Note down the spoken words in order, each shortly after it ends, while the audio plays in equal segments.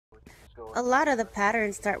go. A lot of the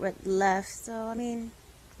patterns start with left, so I mean,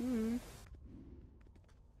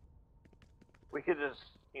 we could just,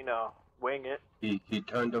 you know, wing it. He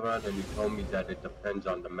turned around and he told me that it depends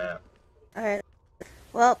on the map. All right.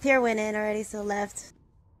 Well, Pierre went in already, so left.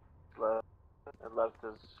 Left and left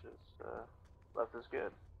is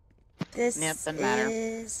good. This doesn't matter.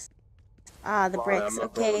 is the bricks. I'm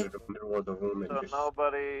Okay. going to the middle of the room and So just...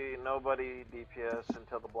 nobody DPS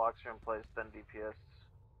until the blocks are in place. Then DPS.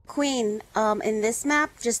 Queen, in this map,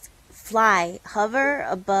 just fly, hover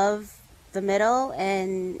above the middle,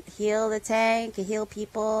 and heal the tank and heal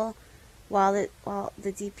people, while the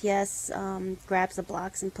DPS grabs the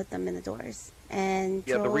blocks and put them in the doors. And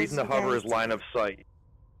yeah, the trolls, reason to you hover guys is line of sight.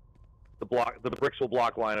 The bricks will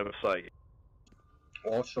block line of sight.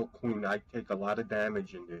 Also, Queen, I take a lot of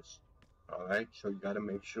damage in this. Alright, so you gotta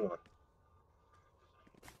make sure.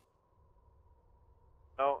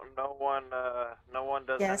 No one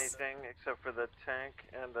does Yes. anything except for the tank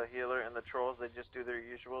and the healer and the trolls. They just do their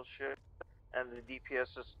usual shit. And the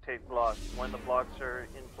DPS just take blocks. When the blocks are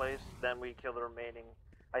in place, then we kill the remaining.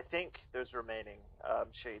 I think there's remaining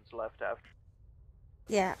shades left after.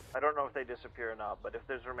 Yeah. I don't know if they disappear or not, but if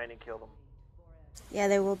there's remaining, kill them. Yeah,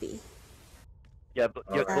 there will be. Yeah,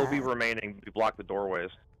 they'll be remaining. We block the doorways.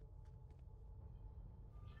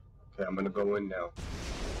 Okay, I'm gonna go in now.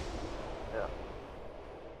 Yeah.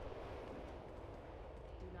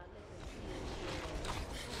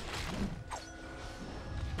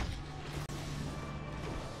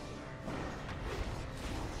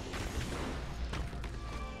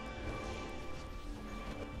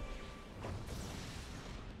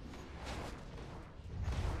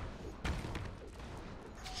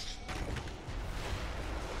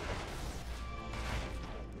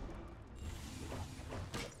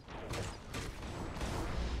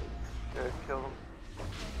 Good, kill them.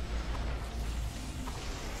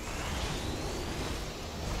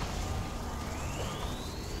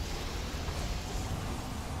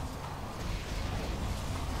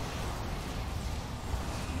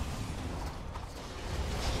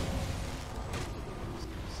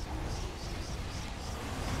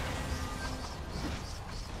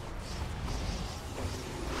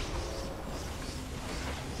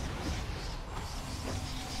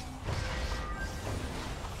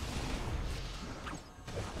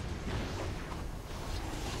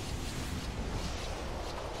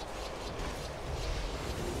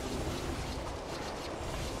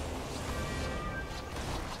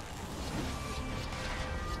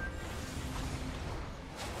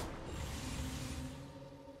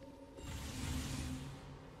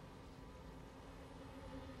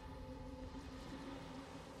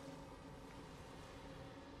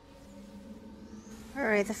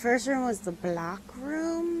 Alright, the first room was the block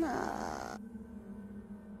room.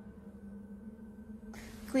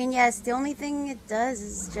 Queen, yes, the only thing it does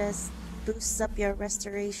is just boosts up your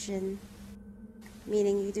restoration,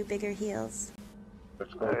 meaning you do bigger heals.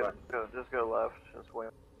 Let's go Alright, left. just go left. Just wait.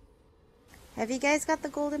 Have you guys got the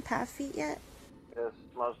golden path feet yet? Yes,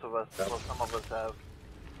 most of us. Well, some of us have.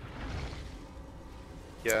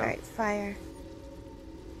 Yeah, Alright, fire.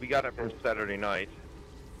 we got it from Saturday night.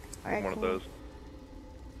 Alright, One cool. of those.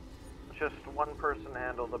 Just one person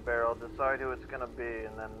handle the barrel. Decide who it's gonna be,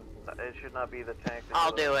 and then it should not be the tank.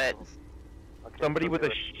 I'll do it. Okay, Somebody so with do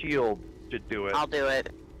a it. shield should do it. I'll do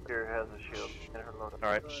it. Here has a shield in her loadout.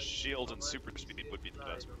 Alright. Shield and super speed would be the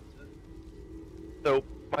best. So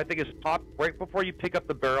my thing is, pop right before you pick up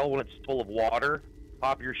the barrel when it's full of water.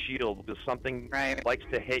 Pop your shield because something likes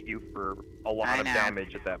to hit you for a lot of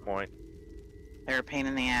damage at that point. They're a pain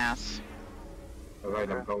in the ass.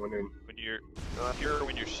 Alright, I'm going in.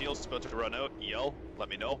 When your shield's about to run out, yell. Let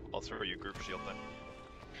me know. I'll throw you a group shield then.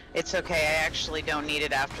 It's okay. I actually don't need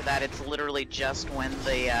it after that. It's literally just when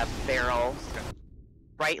the barrel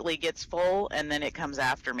rightly gets full, and then it comes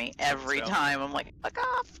after me every time. I'm like, fuck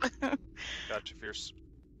off. Gotcha, Fierce.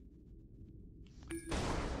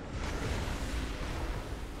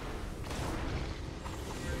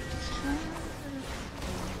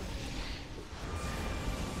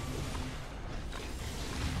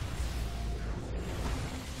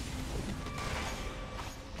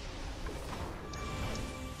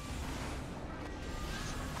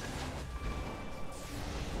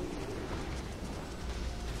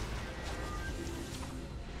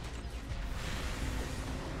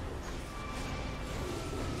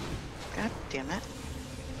 God damn it.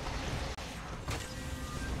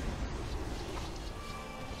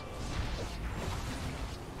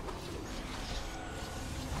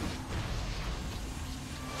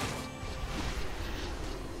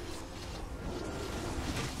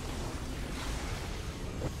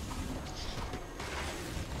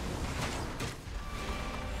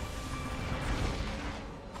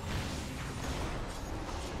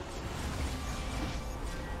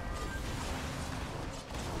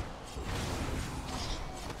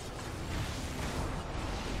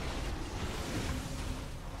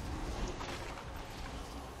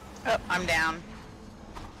 Oh, I'm down.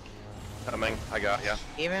 Coming. I got ya.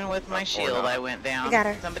 Even with my shield, I went down. I got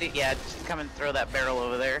her. Somebody, yeah, just come and throw that barrel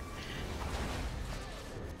over there.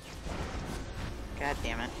 God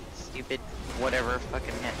damn it. Stupid whatever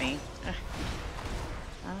fucking hit me.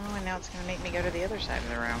 Oh, and now it's gonna make me go to the other side of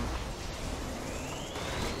the room.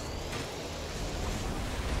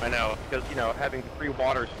 I know, because, you know, having 3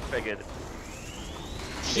 waters spigot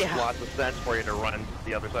makes lots of sense for you to run to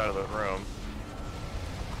the other side of the room.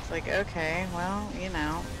 It's like, okay, well, you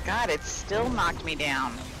know. God, it still knocked me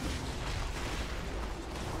down.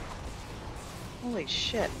 Holy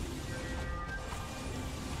shit.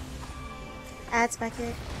 Ads back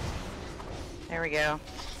here. There we go.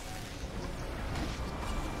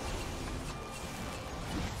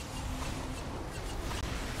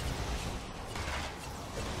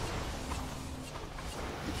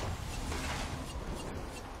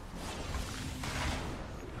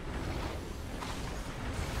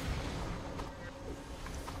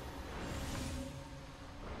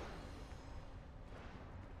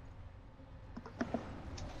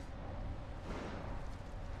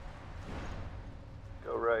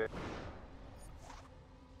 Go right.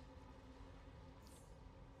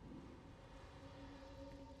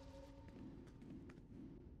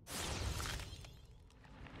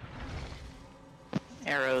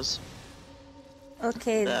 Arrows.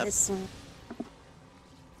 Okay, this one.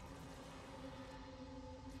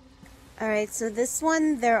 Alright, so this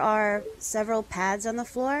one, there are several pads on the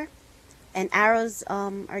floor, and arrows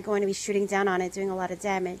are going to be shooting down on it, doing a lot of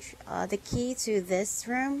damage. The key to this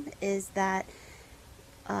room is that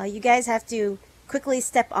you guys have to quickly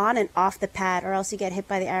step on and off the pad, or else you get hit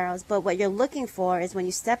by the arrows. But what you're looking for is when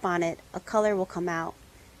you step on it, a color will come out.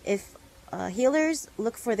 If healers,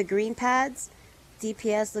 look for the green pads.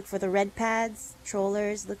 DPS, look for the red pads.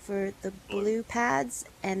 Trollers, look for the blue pads.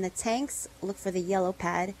 And the tanks, look for the yellow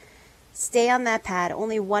pad. Stay on that pad.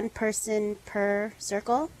 Only one person per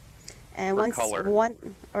circle. And once one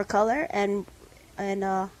or color, and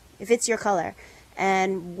if it's your color,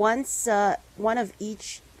 and once one of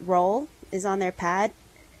each role is on their pad,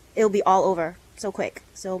 it'll be all over so quick.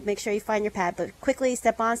 So make sure you find your pad, but quickly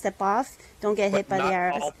step on, step off. Don't get hit by the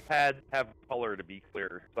arrows. Not all pads have color, to be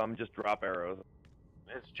clear. Some just drop arrows.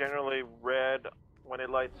 It's generally red. When it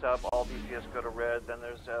lights up, all DPS go to red. Then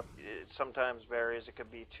there's it sometimes varies. It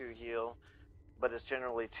could be 2 heal, but it's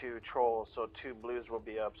generally 2 trolls, so 2 blues will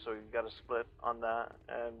be up. So you've got to split on that.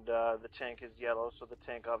 And the tank is yellow, so the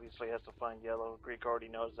tank obviously has to find yellow. Greek already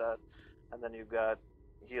knows that. And then you've got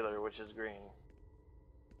healer, which is green.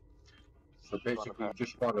 So basically, you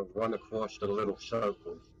just want to run across the little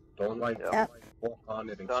circles. Don't walk on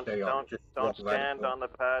it and stay on it. Don't stand on the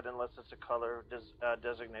pad unless it's a color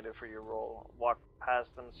designated for your role. Walk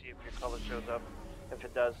past them, see if your color shows up. If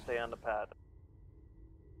it does, stay on the pad.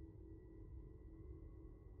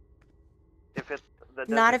 If it's the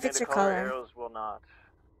not if it's your color. Arrows will not.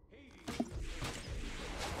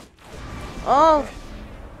 Oh,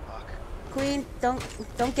 fuck. Queen,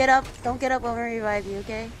 don't get up. Don't get up when we revive you,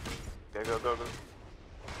 okay? Okay, go.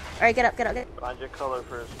 Alright, get up. Find your color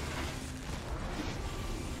first.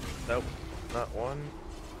 Nope, not one.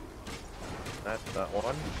 That's not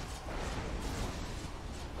one.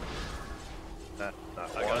 That's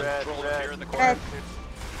not one. I got a troll here in the corner.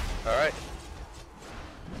 Alright.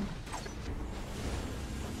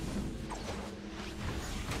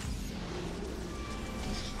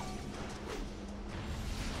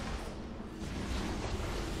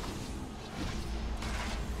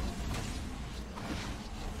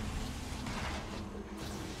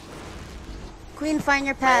 Queen, find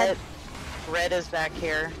your pad. Red is back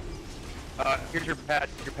here. Here's your pad.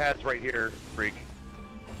 Your pad's right here, freak.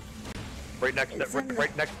 Right next to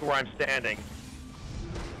where I'm standing.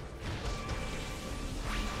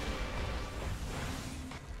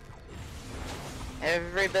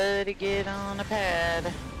 Everybody get on a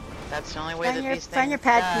pad. That's the only way that these things find your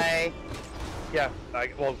pad. die. Yeah,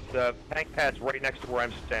 well, the tank pad's right next to where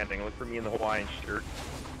I'm standing. Look for me in the Hawaiian shirt.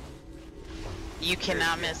 You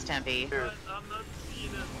cannot miss Tempe.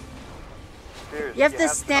 You have to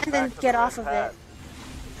stand and get off of it.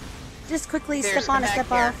 Just quickly step on and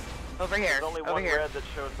step off. Over here. There's only one red that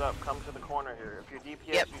shows up. Come to the corner here. If you're DPS,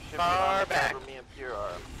 you should be far on the back. where me and Pure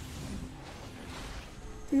are.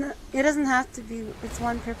 No, it doesn't have to be. It's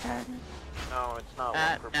one per pad. No, it's not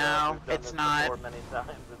one per pad. No, We've done it's this not. before many times.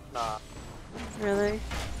 It's not. Really?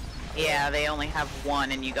 Yeah, they only have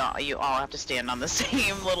one, and you all have to stand on the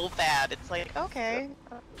same little pad. It's like, okay,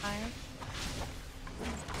 fine.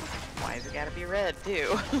 Why has it gotta be red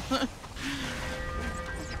too?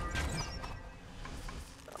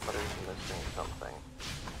 Somebody's missing something.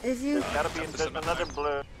 If you There's gotta be Tempest there's in the another back.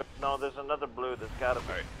 blue. No, there's another blue. There's gotta be.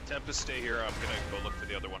 Alright, Tempest, stay here. I'm gonna go look for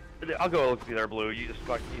the other one. I'll go look at the other blue. You just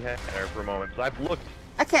fuck you hang there for a moment. So I've looked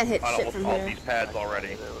I can't hit on shit almost from all here. these pads already.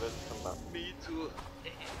 There it is, come up. Me too.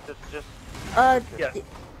 Just Yeah.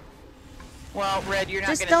 Well, Red, you're not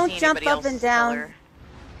Just gonna don't see jump anybody up and else's down.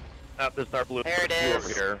 color. This is our blue. There it blue is. Over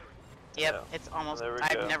here. Yep, Yeah. it's almost. There we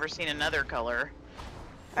I've go. never seen another color.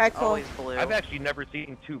 Alright, cool. Always blue. I've actually never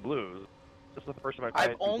seen two blues. This is the first time I've I've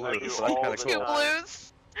had two only blues, so seen that's all kind the of two cool. time.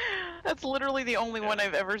 blues. That's literally the only one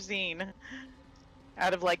I've ever seen.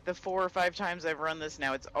 Out of like the 4 or 5 times I've run this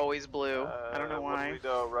now, it's always blue. I don't know What do why. we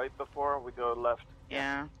go right before? We go left.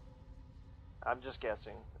 Yeah. I'm just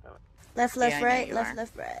guessing. Left, Yeah, I left, know right, you left, are.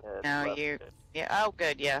 left, right. Yeah, it's No, left. you. Yeah. Oh,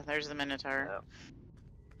 good. Yeah. There's the Minotaur.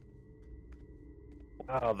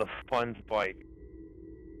 Yeah. Oh, the fun fight.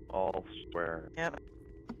 All square. Yep.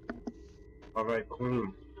 Alright,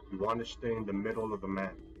 Queen, you want to stay in the middle of the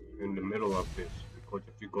map, in the middle of this, because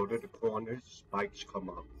if you go to the corners, spikes come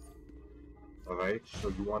up. Alright, so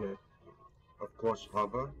you want to, of course,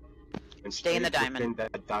 hover and Stay in the within diamond.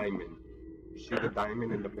 that diamond. You see the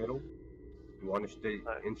diamond in the middle? You want to stay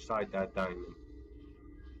Right. inside that diamond.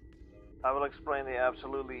 I will explain the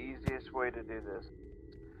absolutely easiest way to do this.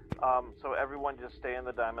 So everyone just stay in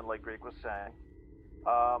the diamond like Greek was saying.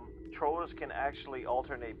 Trollers can actually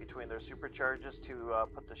alternate between their supercharges to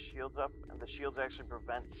put the shields up, and the shields actually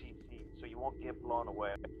prevent CC, so you won't get blown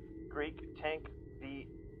away. Greek, tank the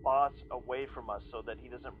boss away from us so that he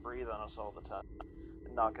doesn't breathe on us all the time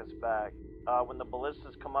and knock us back. When the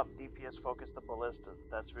ballistas come up, DPS focus the ballistas.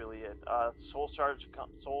 That's really it.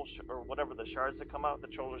 Or whatever the shards that come out, the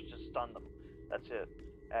trollers just stun them. That's it.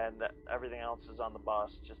 And everything else is on the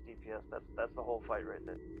boss, just DPS. That's the whole fight right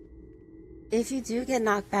there. If you do get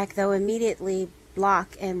knocked back, though, immediately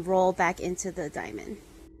block and roll back into the diamond.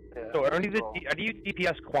 Yeah, So are you roll.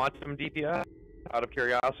 DPS quantum DPS? Out of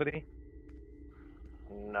curiosity?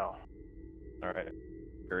 No. Alright.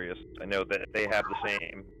 Curious. I know that they have the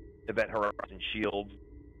same event horizon shields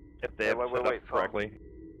if they have it set up correctly.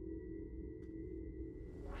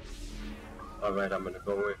 Alright, I'm gonna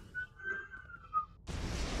go in.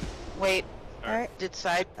 Wait. Alright. Did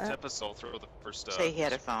Side Tempest, I'll throw the first. say he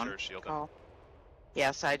had a phone supercharge shield in. call?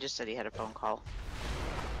 Yeah, Side just said he had a phone call.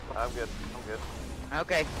 I'm good. I'm good.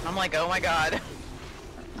 Okay. I'm like, oh my god.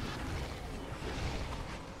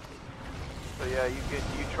 So yeah, you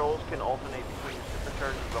trolls can alternate between your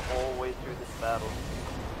supercharges the whole way through this battle.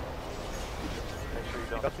 Make sure you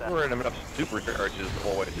don't That's stab. we're in enough supercharges the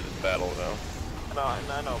whole way through this battle, though. No,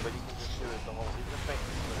 I know, but you can just do it the whole. You just make.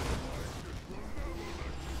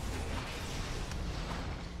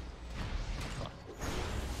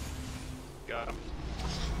 Got him.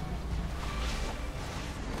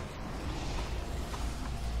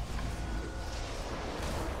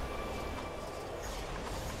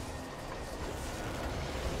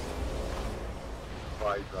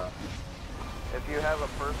 Five drop. If you have a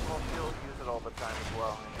personal shield, use it all the time as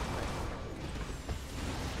well.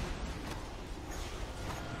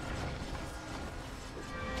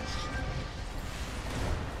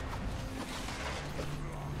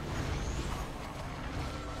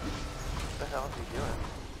 What the hell is he doing?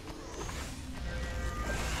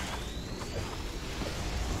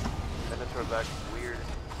 Minotaur's acting weird.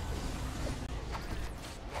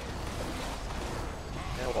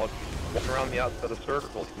 Yeah, well, he's walking around the outside of the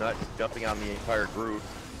circle. He's not jumping on the entire group.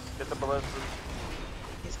 Get the ballistas.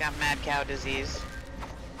 He's got mad cow disease.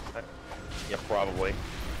 Yeah, probably.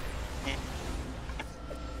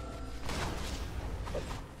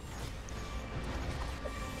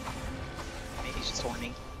 Maybe he's just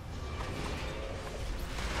horny.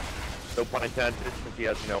 No pun intended, since he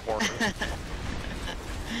has no hormones.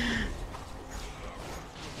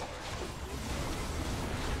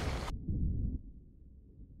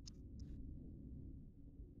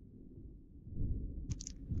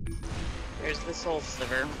 There's the soul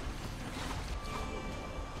sliver.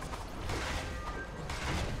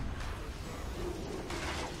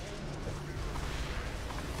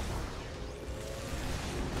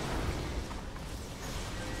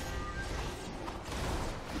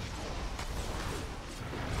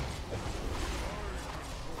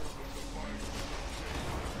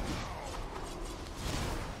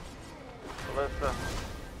 Ballista.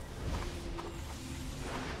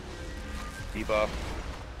 Debuff.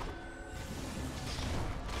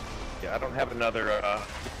 Yeah, I don't have another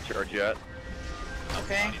charge yet.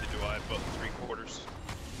 Okay. Neither do I, but 3/4.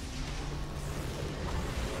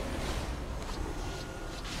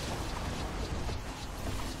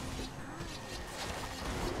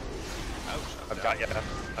 Ouch. I've got ya.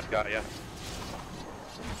 I've got ya.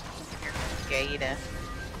 Gaida.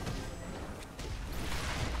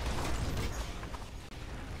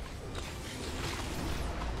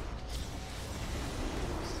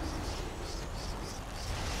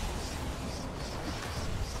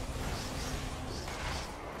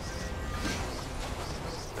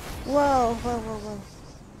 Whoa, whoa, whoa, whoa.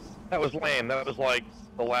 That was lame. That was like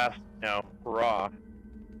the last, hurrah.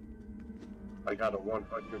 I got a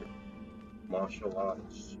 100 martial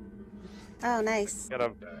arts. Oh, nice. Got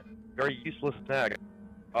a very useless snag.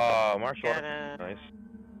 Martial arts. Nice.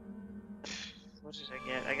 What did I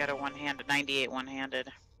get? I got a one-handed, 98 one-handed.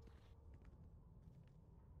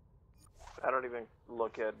 I don't even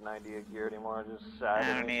look at 98 gear anymore. I'm just sad.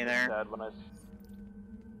 I don't either. Sad when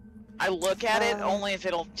I look at it only if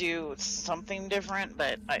it'll do something different,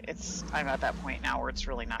 but I'm at that point now where it's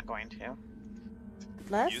really not going to.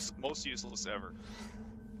 Left? Most useless ever.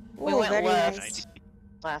 We Ooh, went very left nice.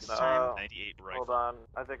 last time. 98 right. Hold on.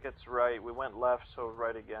 I think it's right. We went left, so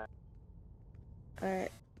right again.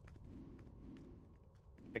 Alright.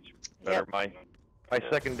 Better. My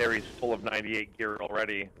secondary's full of 98 gear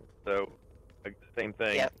already, so like, same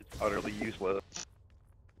thing. Yep. It's utterly useless.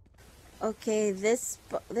 Okay, this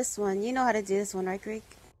one. You know how to do this one, right, Greek?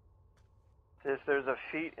 There's a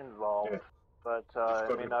feat involved, Yeah. but Just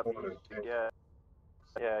go it may to not the be. corner, yeah.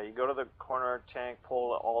 Yeah, you go to the corner tank,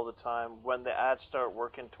 pull it all the time. When the ads start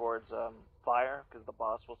working towards fire, because the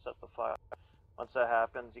boss will set the fire. Once that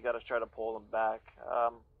happens, you got to try to pull them back.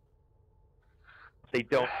 They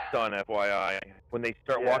don't stun, FYI. When they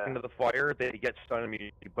start Yeah. walking to the fire, they get stun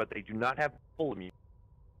immunity, but they do not have full immunity.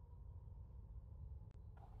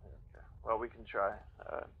 Well, we can try.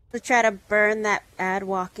 To try to burn that ad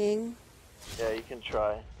walking. Yeah, you can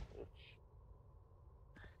try.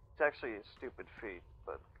 It's actually a stupid feat,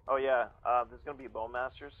 but oh yeah, there's gonna be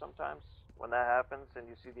bowmasters sometimes. When that happens, and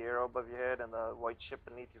you see the arrow above your head and the white ship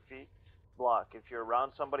beneath your feet, block. If you're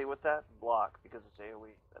around somebody with that, block because it's AOE.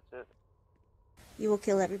 That's it. You will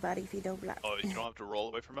kill everybody if you don't block. Oh, you don't have to roll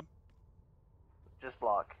away from him? Just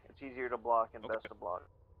block. It's easier to block and best to block.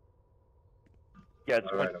 Yeah,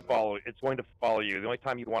 it's going to follow. It's going to follow you. The only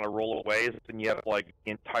time you want to roll away is when you have like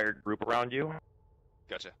the entire group around you.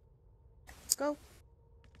 Gotcha. Let's go.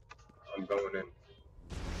 I'm going in.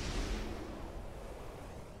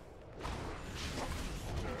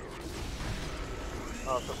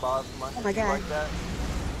 Oh, if the boss Oh my God. like that,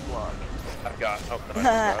 block. I've got. Oh, no, I've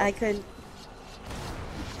got I it. couldn't.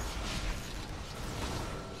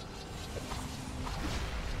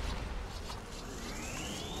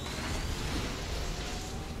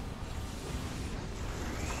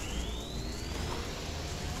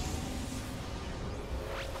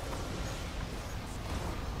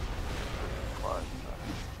 Block.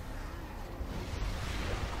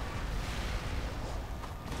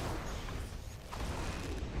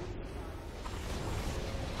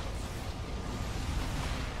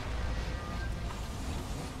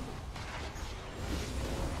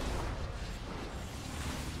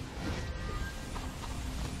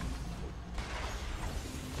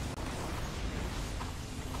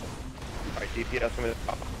 Alright, DPS, I'm going to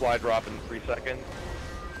fly drop in 3 seconds.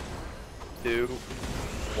 2,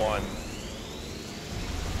 1.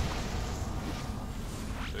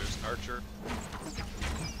 There's an archer.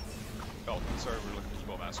 Oh, sorry, we're looking at the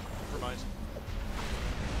bowmaster. Never mind.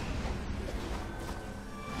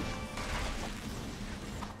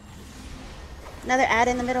 Another ad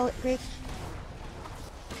in the middle, Greek.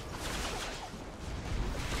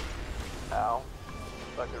 Ow.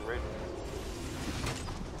 Stuck it right.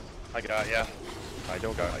 I got ya. I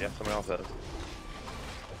don't got ya. Someone else does.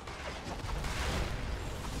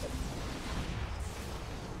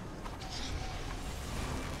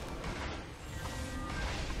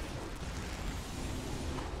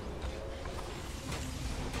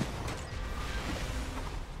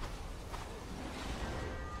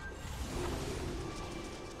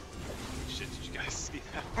 Shit, did you guys see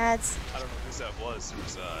that? Ads. I don't know whose that was. There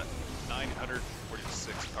was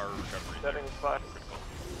 946 power recovery. there. Setting fire.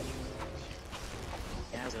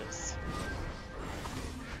 Yes.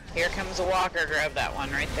 Here comes a walker. Grab that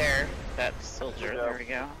one right there. That soldier. Yeah. There we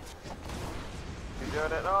go. You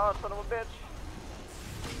doing it? Oh, son of a bitch.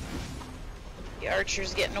 The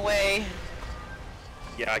archer's getting away.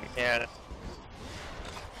 Yeah, I can.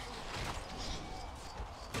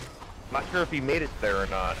 I'm not sure if he made it there or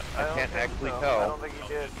not. I don't can't think actually so. tell. I don't think he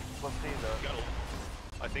did. Let's see though. Got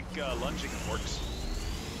I think lunging works.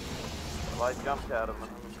 Well, I jumped at him.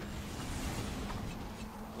 And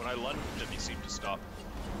When I lunged him, he seemed to stop.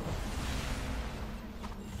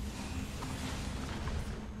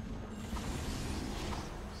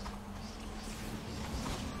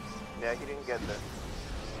 yeah, he didn't get there.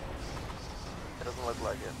 It doesn't look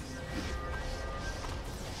like it.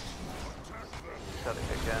 Set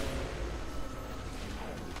it again.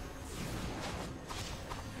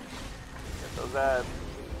 Get those ads.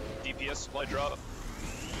 DPS supply drop.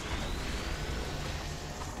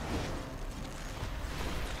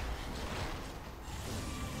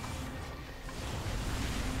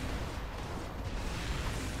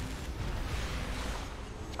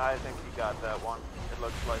 I think you got that one. It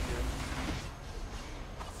looks like it.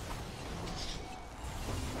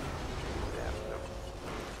 Damn, no.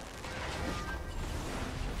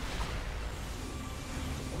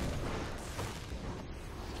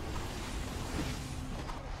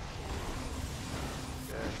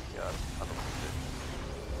 Okay, got another one.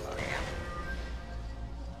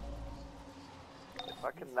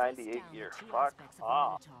 Fucking 98 year. Fuck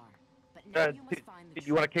off.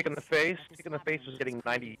 You want to kick in the face? Kick in the face was getting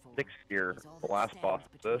 96 here. The last boss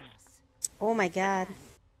of this. Oh my god.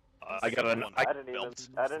 I didn't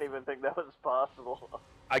even think that was possible.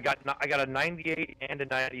 I got a 98 and a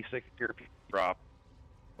 96 here drop.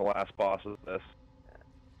 The last boss of this.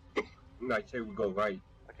 I say we go right.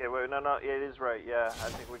 Okay, wait, no, it is right. Yeah, I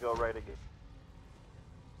think we go right again.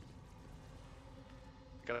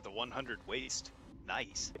 Got the 100 waste.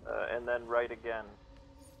 Nice. And then right again.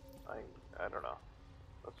 I don't know.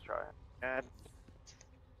 Let's try it. And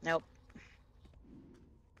Nope.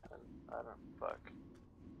 I don't. Fuck.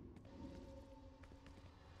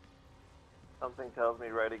 Something tells me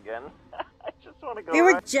right again. I just want to go. We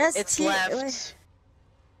were right. just It's here. left.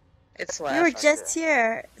 It's left. We were just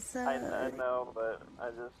here. So I know, but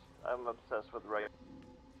I'm obsessed with right.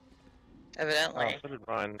 Evidently. so did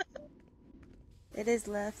mine. it is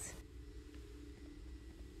left.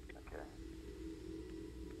 Okay.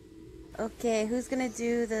 Okay, who's gonna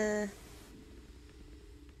do the...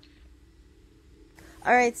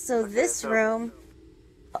 Alright, so Okay, this so- room...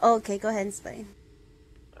 Okay, go ahead and explain.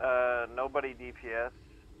 Nobody DPS.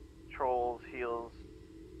 Trolls, heals,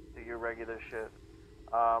 do your regular shit.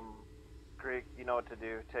 Greek, you know what to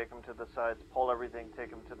do. Take them to the sides, pull everything, take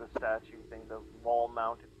them to the statue thing, the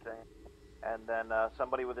wall-mounted thing. And then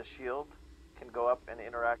somebody with a shield can go up and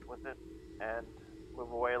interact with it and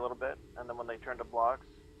move away a little bit. And then when they turn to blocks,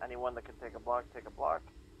 anyone that can take a block, take a block.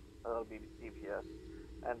 That'll be DPS.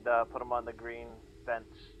 And put them on the green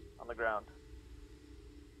vents on the ground.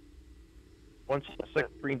 Once the 6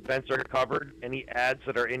 green vents are covered, any ads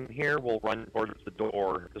that are in here will run towards the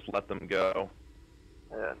door. Just let them go.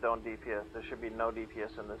 Don't DPS. There should be no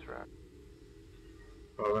DPS in this round.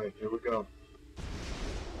 Alright, here we go.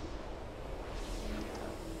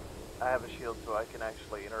 I have a shield so I can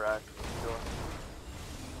actually interact with the door.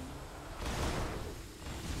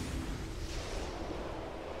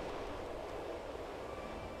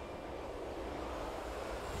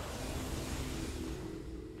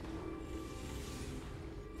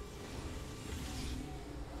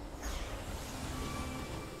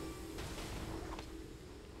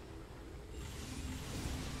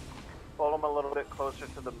 Pull them a little bit closer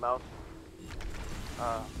to the mouth,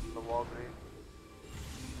 the wall green.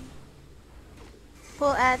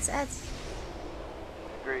 Pull ads.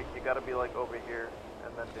 Great, you gotta be like over here,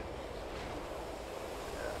 and then do.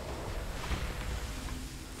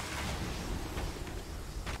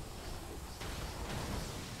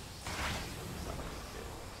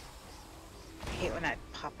 I hate when I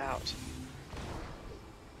pop out.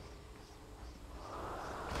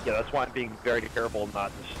 Yeah, that's why I'm being very careful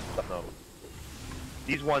not to stun them.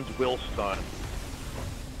 These ones will stun.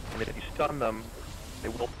 And if you stun them, they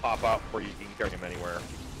will pop out before you can carry them anywhere.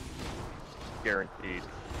 Guaranteed.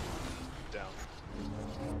 Down.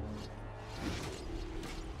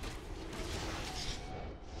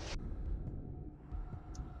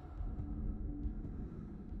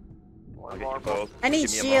 I'll get you both. I need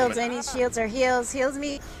Give me a shields. moment. I need shields or heals. Heals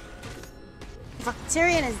me. Fuck,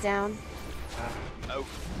 Tyrion is down. Oh.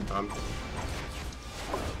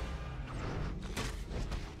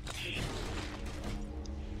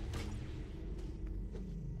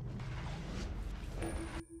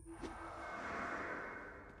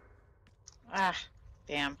 Ah,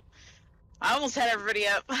 damn. I almost had everybody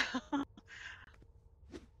up.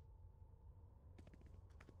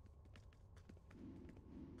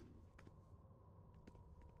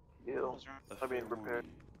 Heal. I mean, prepared.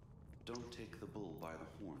 Don't take the bull by the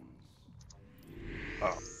horns.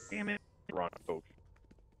 Oh, damn it. Wrong coach.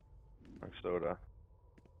 Wrong soda.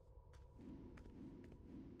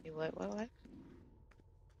 You what?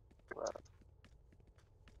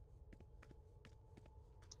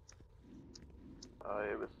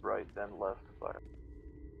 It was right, then left, fire.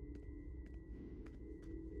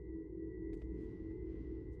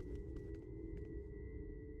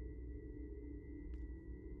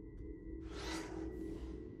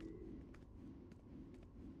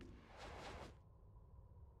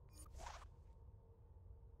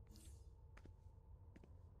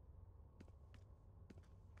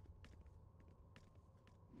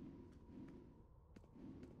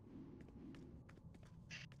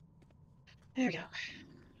 There we go.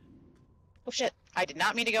 Oh shit. I did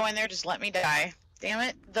not mean to go in there, just let me die. Damn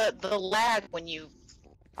it! The lag when you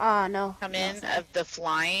Oh, no. come No, in sorry. of the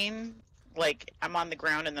flying, like I'm on the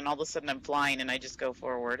ground and then all of a sudden I'm flying and I just go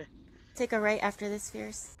forward. Take a right after this,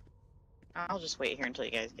 Fierce. I'll just wait here until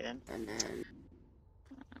you guys get in. And then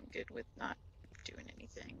I'm good with not doing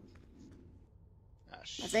anything. Ah,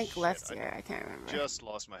 I think shit, left's here. I can't remember. Just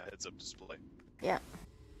lost my heads-up display. Yeah.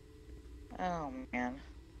 Oh man.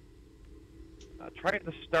 Try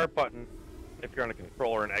the start button if you're on a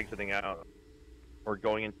controller and exiting out, or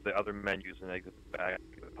going into the other menus and exit back,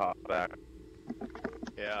 pop back.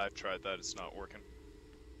 Yeah, I've tried that. It's not working.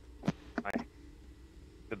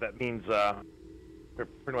 That means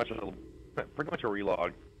pretty much a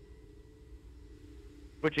relog.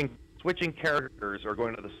 Switching characters or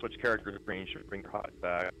going to the switch character screen should bring your HUD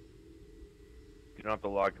back. You don't have to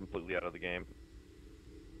log completely out of the game.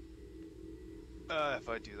 If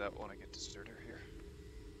I do that, when I get deserter here.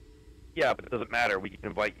 Yeah, but it doesn't matter. We can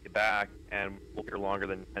invite you back, and we'll be here longer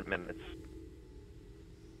than 10 minutes.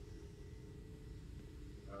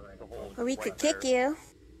 Alright, Or we could kick you.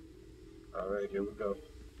 alright, here we go.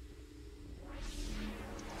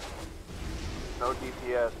 No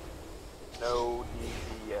DPS. No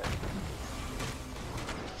DPS.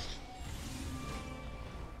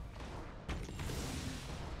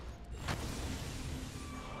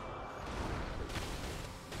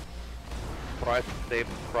 Try to save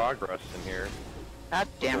the progress in here. God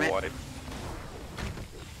damn it. Otherwise-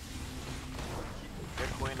 Get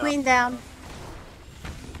Queen up. Queen down.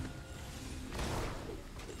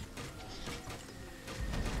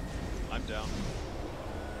 I'm down.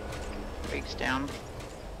 Breaks down.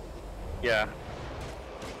 Yeah.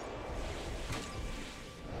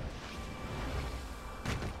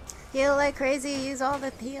 Heal like crazy. Use all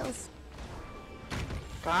the heals.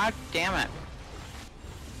 God damn it.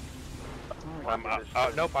 I'm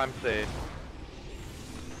nope, I'm safe.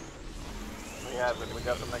 We have it. We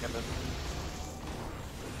got the mechanism.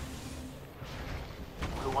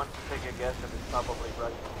 Who wants to take a guess if it's probably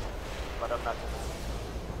right? But I'm not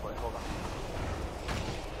gonna. Wait, hold on.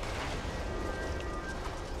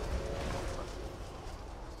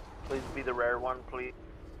 Please be the rare one, please.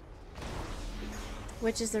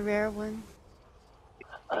 Which is the rare one?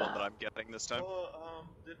 The one that I'm getting this time.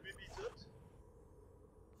 Did we beat it?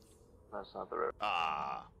 That's not the rare.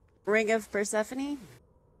 Ah. Ring of Persephone?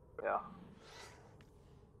 Yeah.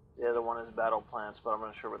 The other one is battle plants, but I'm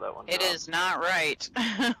not sure where that one. It is not right.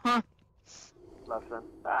 Left then.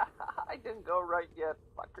 I didn't go right yet,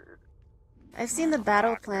 fucker. I've seen the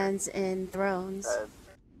battle plans in Thrones.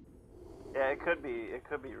 Yeah, it could be. It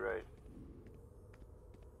could be right.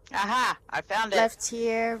 Aha! I found it. Left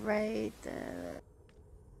here, right.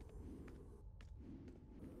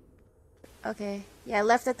 Okay. Yeah,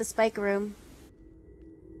 left at the spike room.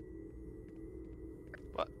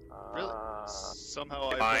 What? Really? Somehow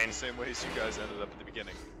I went the same way as you guys ended up at the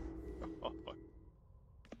beginning. Oh, fuck.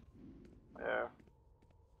 Yeah.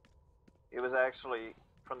 It was actually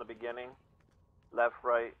from the beginning. Left,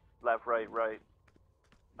 right, right.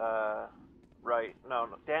 Right. No,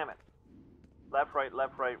 damn it. Left, right,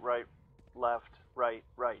 left, right.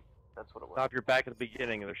 That's what it was. Now if you're back at the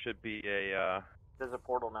beginning, there should be a, There's a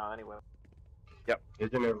portal now anyway. Yep.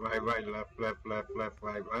 Isn't it right, left,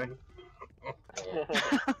 right?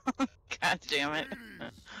 God damn it.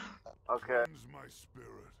 Okay.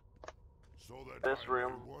 This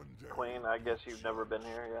room, Queen, I guess you've never been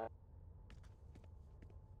here yet.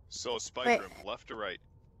 So, spike Wait. room, left or right?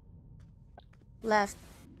 Left.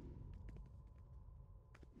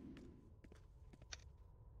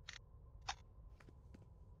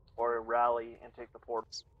 Or rally and take the portal.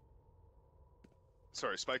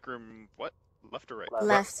 Sorry, spike room, what? Left or right?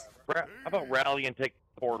 Left. How about rally and take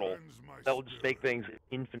the portal? That will just make things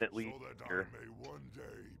infinitely easier.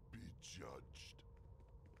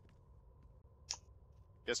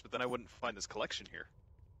 Yes, but then I wouldn't find this collection here.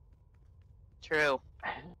 True.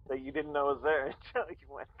 That you didn't know was there until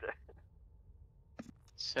you went there.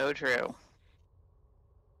 So true.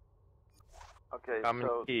 Okay, Common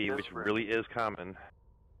so key, this which room, really is common.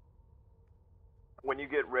 when you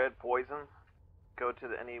get red poison, go to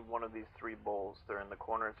any one of these three bowls. They're in the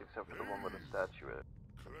corners except for the one with the statue in it.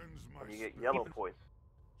 When you get yellow poison,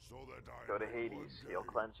 go to Hades. He'll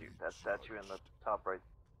cleanse you. That statue in the top right.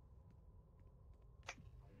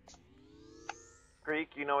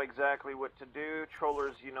 Greek, you know exactly what to do.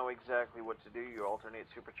 Trollers, you know exactly what to do. You alternate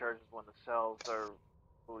supercharges when the cells are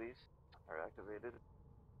released or activated.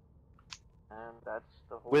 And that's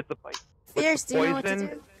the whole With the fight. Fierce, do you know what to poison,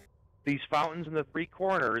 do? these fountains in the three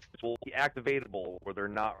corners will be activatable where they're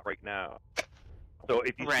not right now. So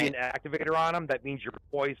if you see an activator on them, that means you're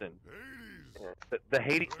poisoned. The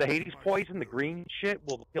Hades poison, the green shit,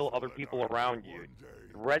 will kill other people around you.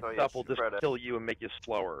 The red stuff will just kill you and make you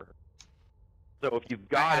slower. So if you've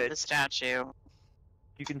I got have it, the statue.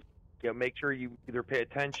 you can make sure you either pay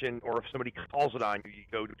attention, or if somebody calls it on you, you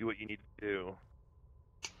go do what you need to do.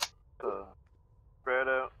 Spread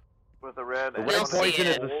out with the red. The red poison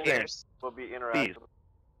is the same. Will be interactive.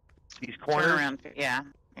 These corners. Turn around. Yeah.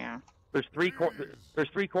 There's three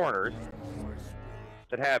corners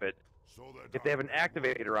that have it. If they have an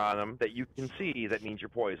activator on them that you can see, that means you're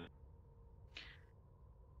poisoned.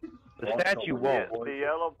 The statue won't. The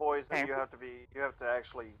yellow poison, you have to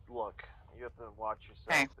actually look. You have to watch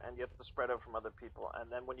yourself, and you have to spread out from other people.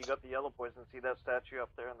 And then when you got the yellow poison, see that statue up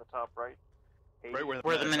there in the top right? Right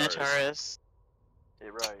where the Minotaur is. Yeah,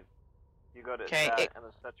 right. You go to that, and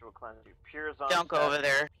the statue will cleanse you. Pure's on. Don't go over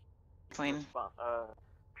there, Queen.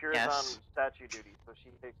 Pure's on statue duty, so she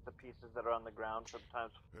takes the pieces that are on the ground,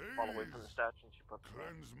 sometimes fall away from the statue, and she puts them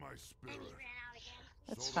in.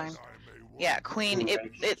 That's fine. Yeah, Queen,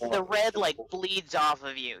 the red, like, bleeds off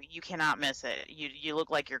of you. You cannot miss it. You look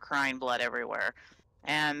like you're crying blood everywhere.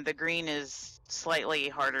 And the green is slightly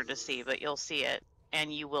harder to see, but you'll see it.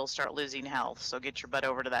 And you will start losing health, so get your butt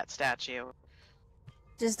over to that statue.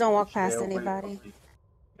 Just don't walk past anybody.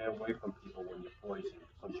 Stay away from people when you're poisoned,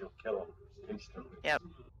 because you'll kill them instantly. Yep.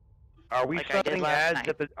 Are we studying ads?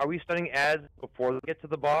 Are we studying ads before they get to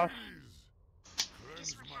the boss?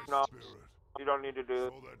 No, you don't need to do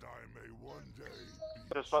it.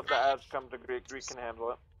 Just let the ads come to Greek. Greek can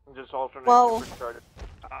handle it. And just alternate.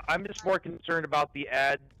 I'm just more concerned about the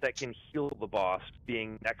ads that can heal the boss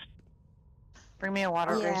being next. Bring me a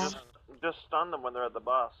water, Grace. Just stun them when they're at the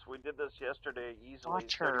boss. We did this yesterday easily.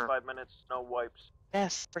 35 minutes, no wipes.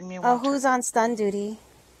 Yes, bring me water. Oh, who's on stun duty?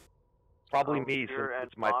 Probably me, since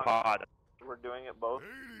it's my pod. We're doing it both,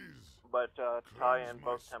 but Ty and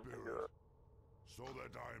both Tim can do it.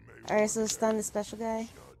 Alright, so stun the special guy.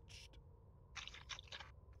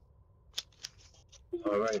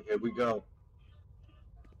 Alright, here we go.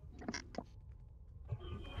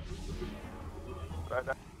 Right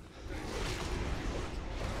now.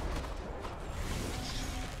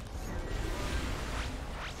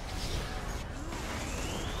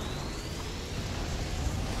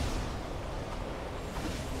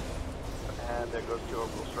 And there goes two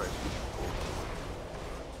orbital strikes.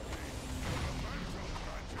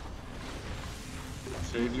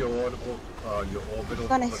 Save your orbital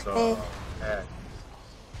Gonna for stay. the ad.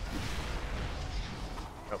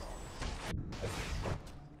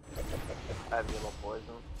 I have yellow poison.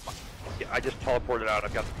 Yeah, I just teleported out.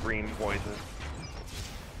 I've got the green poison.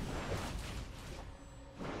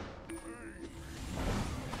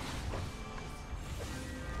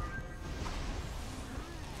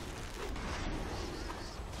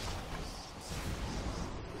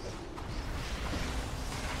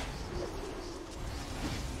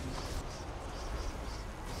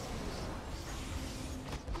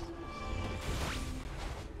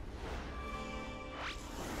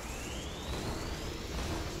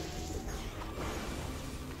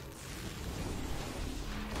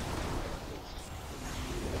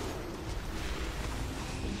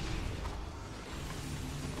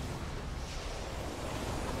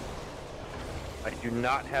 I do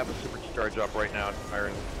not have a supercharge up right now,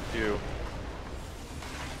 Iron 2.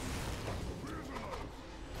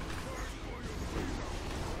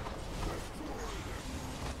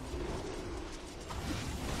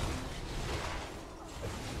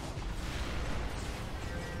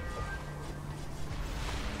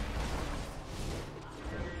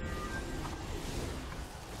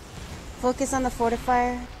 Focus on the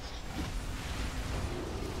fortifier.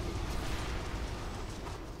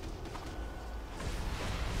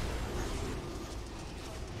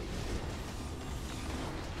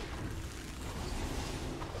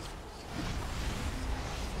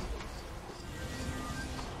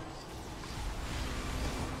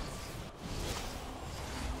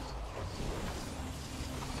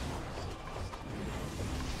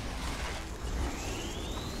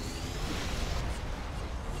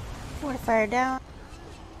 Fortifier down.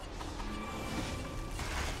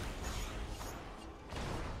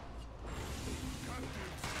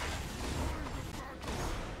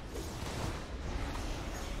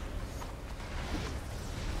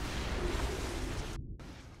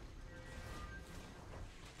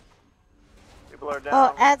 People are down.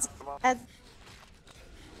 Oh, ads.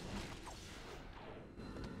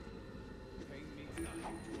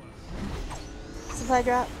 Supply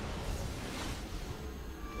drop.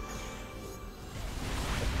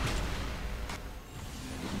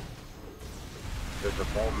 There's a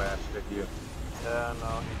bone master here. Yeah,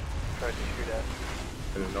 no, he tried to shoot at me.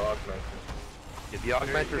 And an augmented. Get the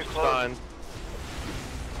augmenter's close. stunned.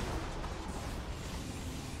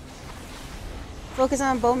 Focus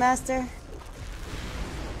on Bowmaster.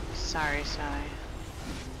 Sorry, Sai.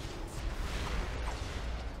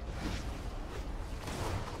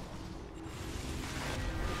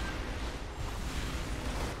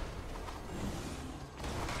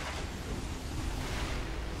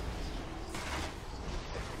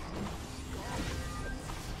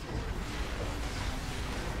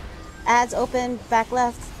 Ads open, back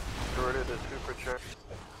left. Jordan the super check.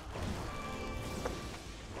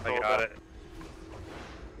 I got it.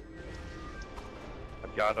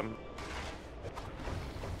 I've got him.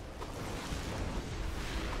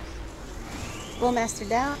 Bowmaster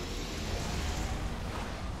down.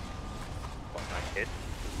 Well, not hit.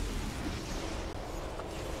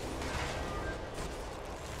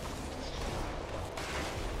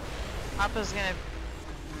 Papa's gonna.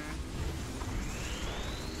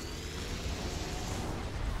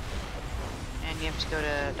 And you have to go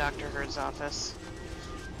to Dr. Hurd's office.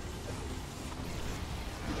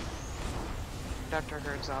 Dr.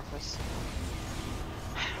 Hurd's office.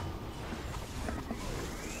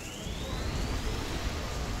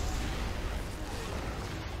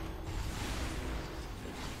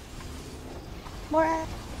 More ads.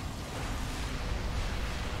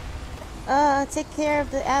 Take care of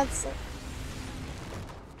the ads.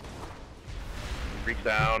 Reach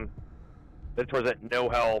down. Then towards that no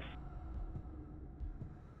health.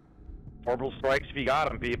 Orbital strikes if you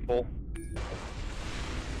got him, people.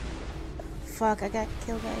 Fuck, I got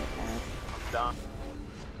killed by an ad. Down.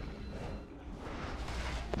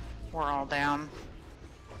 We're all down.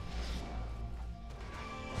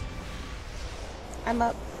 I'm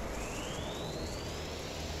up.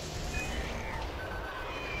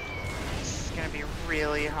 This is gonna be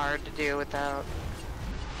really hard to do without.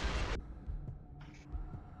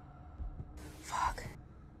 Fuck.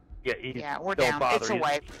 Yeah, he's Yeah, we're still down. bothered. It's a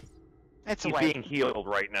wipe. It's a He's wipe. being healed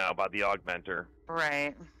right now by the augmenter.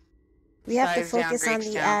 Right. We have to Sai's down, focus on Greek's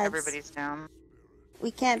the down, ads. everybody's down.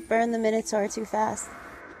 We can't burn the Minotaur too fast.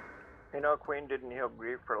 You know, Queen didn't heal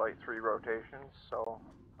Grief for like 3 rotations, so.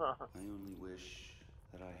 I only wish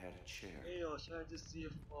that I had a chair. Hey, yo, should I just see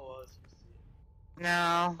if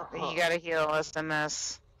No, you gotta heal us in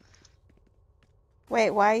this.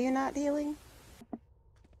 Wait, why are you not healing?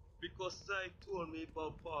 because Sai told me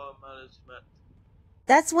about power management.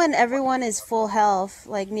 That's when everyone is full health,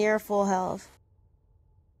 like near full health.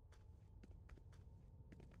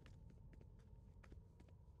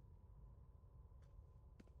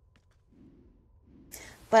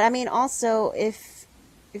 But I mean, also, if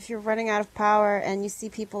you're running out of power and you see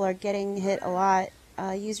people are getting hit a lot,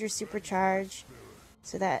 use your supercharge,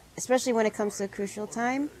 so that, especially when it comes to a crucial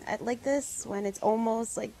time like this, when it's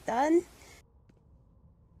almost like done.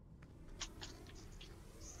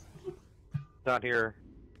 Not here.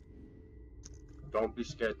 Don't be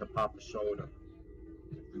scared to pop a shoulder.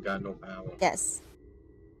 You got no power. Yes.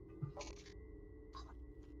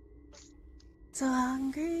 So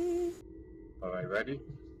hungry. Alright, ready?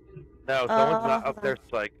 No, someone's not up there.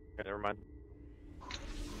 It's like, okay, never mind.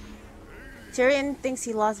 Tyrion thinks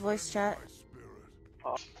he lost voice chat.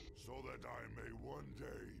 Oh. So that I may one day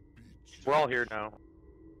be We're all here now.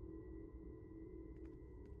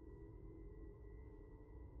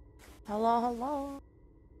 Hello, hello.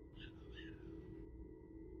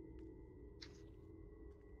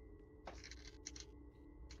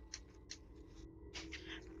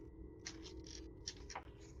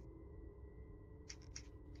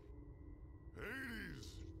 Hades,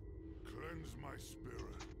 cleanse my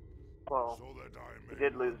spirit. Well, So that I he may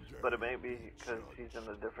did lose, one day but it may be because judge. he's in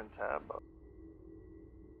a different tab.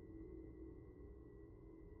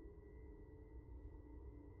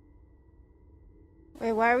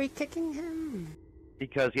 Wait, why are we kicking him?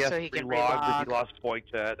 Because he has So to he can relog because relog. he lost voice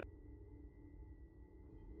chat.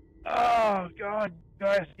 Oh god, you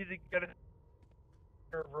guys need to get a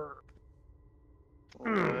server. What?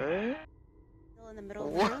 Still in the middle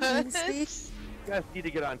of the room, speak. You guys need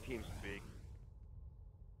to get on TeamSpeak.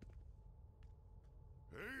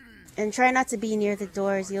 And try not to be near the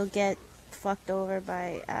doors. You'll get fucked over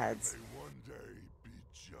by ads. May one day be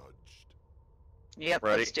judged. Yep,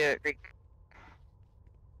 Ready? let's do it, Greek.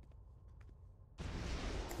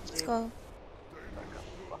 Let's go.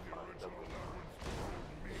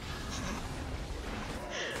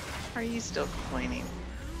 Are you still complaining?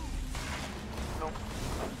 Nope.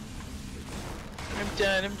 I'm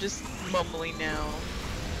done, I'm just mumbling now.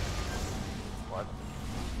 What?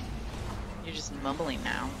 You're just mumbling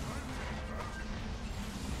now.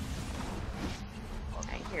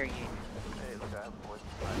 I hear you. Hey, look, I have voice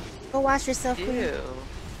chat. Go wash yourself, Queen.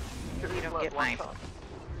 Ew. You don't get mine.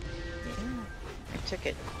 I took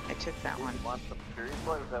it. I took that one. You want some Fury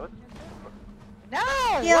Blood? Is that what?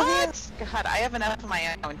 No! Heal, What? God, I have enough of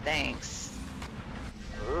my own, thanks.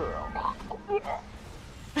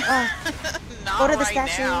 Not Go to the right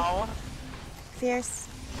statue. now. Fierce.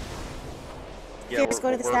 Yeah, Fierce,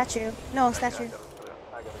 go to the statue. No, statue. I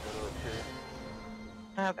gotta go to it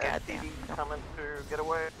too. Oh, goddamn. STD coming to get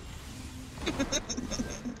away.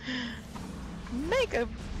 Make a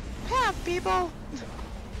path, people!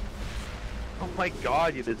 Oh my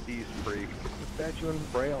god, you disease freak. Get the statue in the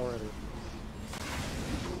braille already.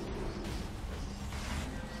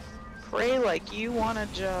 Pray like you want a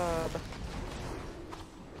job.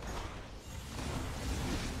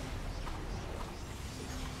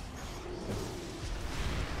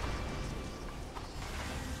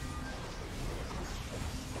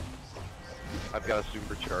 I've got a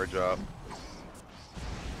supercharge up.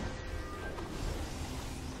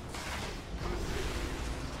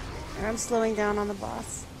 I'm slowing down on the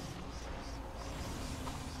boss.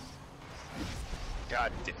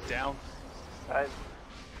 God, down. I,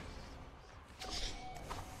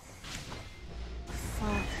 Fuck.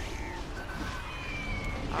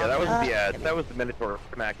 Yeah, that was the Minotaur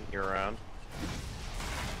smacking you around.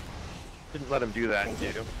 Didn't let him do that to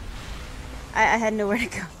you. I had nowhere to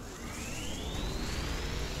go.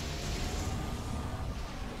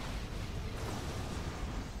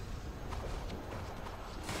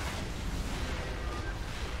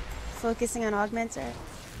 Focusing on augmenter.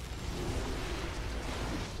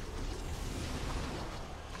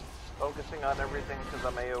 focusing on everything because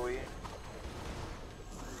I'm AoE.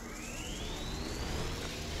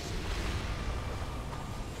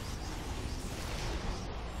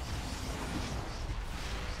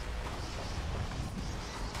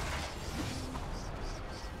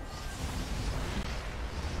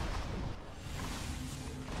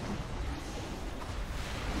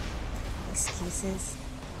 Excuses.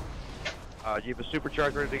 Do you have a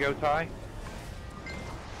supercharge ready to go, Ty?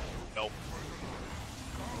 Nope.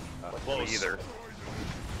 Me Close. either.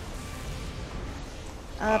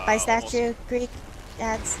 By statue, Greek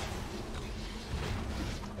ads.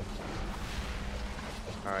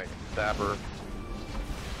 Alright, stabber.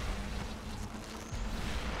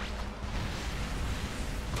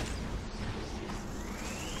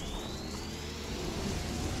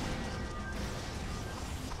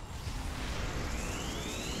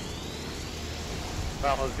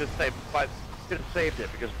 Well, I was gonna say, could have saved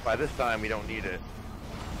it because by this time we don't need it.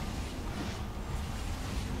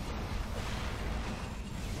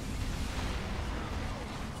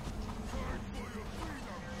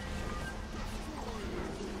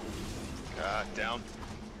 Down.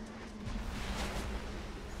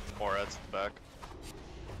 More heads at the back.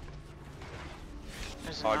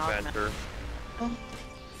 There's an Augmenter. I'm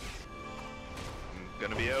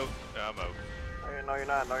gonna be out. I'm out. No, you're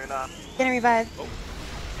not. No, you're not. Getting revived. Oh.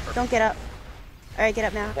 Don't get up. Alright, get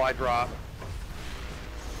up now. Fly drop.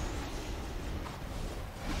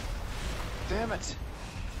 Damn it.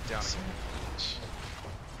 Down again.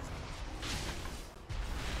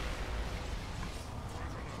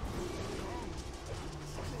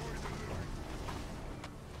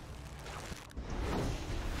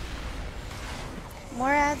 More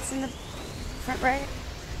ads in the front right.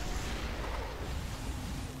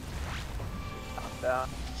 I'm down.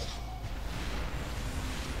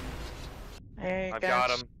 Hey, I've guys.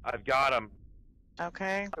 got him. I've got him.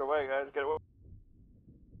 Okay. Get away, guys. Get away.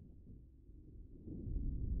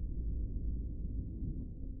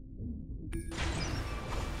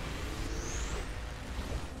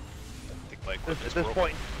 I think like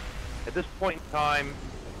At this point in time,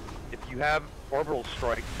 if you have orbital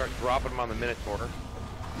strike, start dropping them on the Minotaur.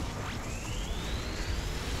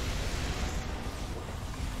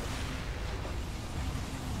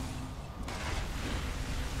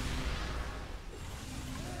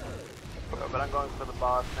 But I'm going for the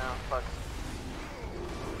boss now. Fuck.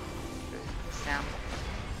 Down.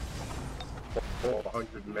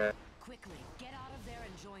 400 men. Quickly, get out of there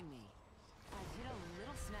and join me. I've hit a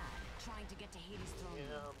little snag trying to get to Hades' throne.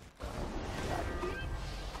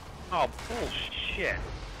 Oh, bullshit.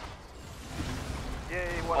 Yay,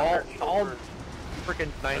 All freaking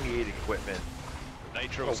 98 equipment.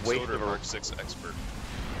 Nitro A waste Soda of a- Mark 6 Expert.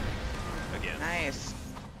 Again. Nice.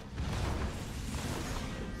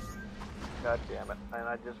 God damn it. And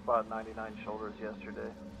I just bought 99 shoulders yesterday.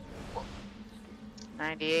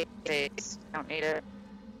 98 days. Don't need it.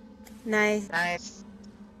 Nice. Nice.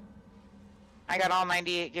 I got all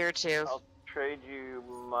 98 gear too. I'll trade you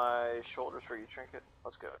my shoulders for your trinket.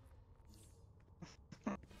 Let's go.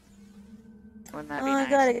 Wouldn't that Oh be my nice?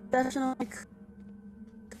 god, exceptional.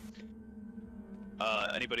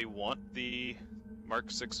 Anybody want the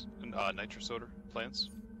Mark 6 nitrosoder plants?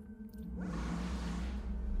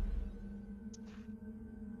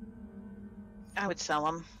 I would sell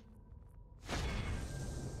them.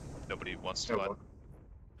 Nobody wants to buy them?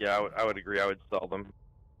 Yeah, I would agree. I would sell them.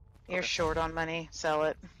 You're Okay. short on money. Sell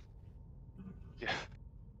it. Yeah.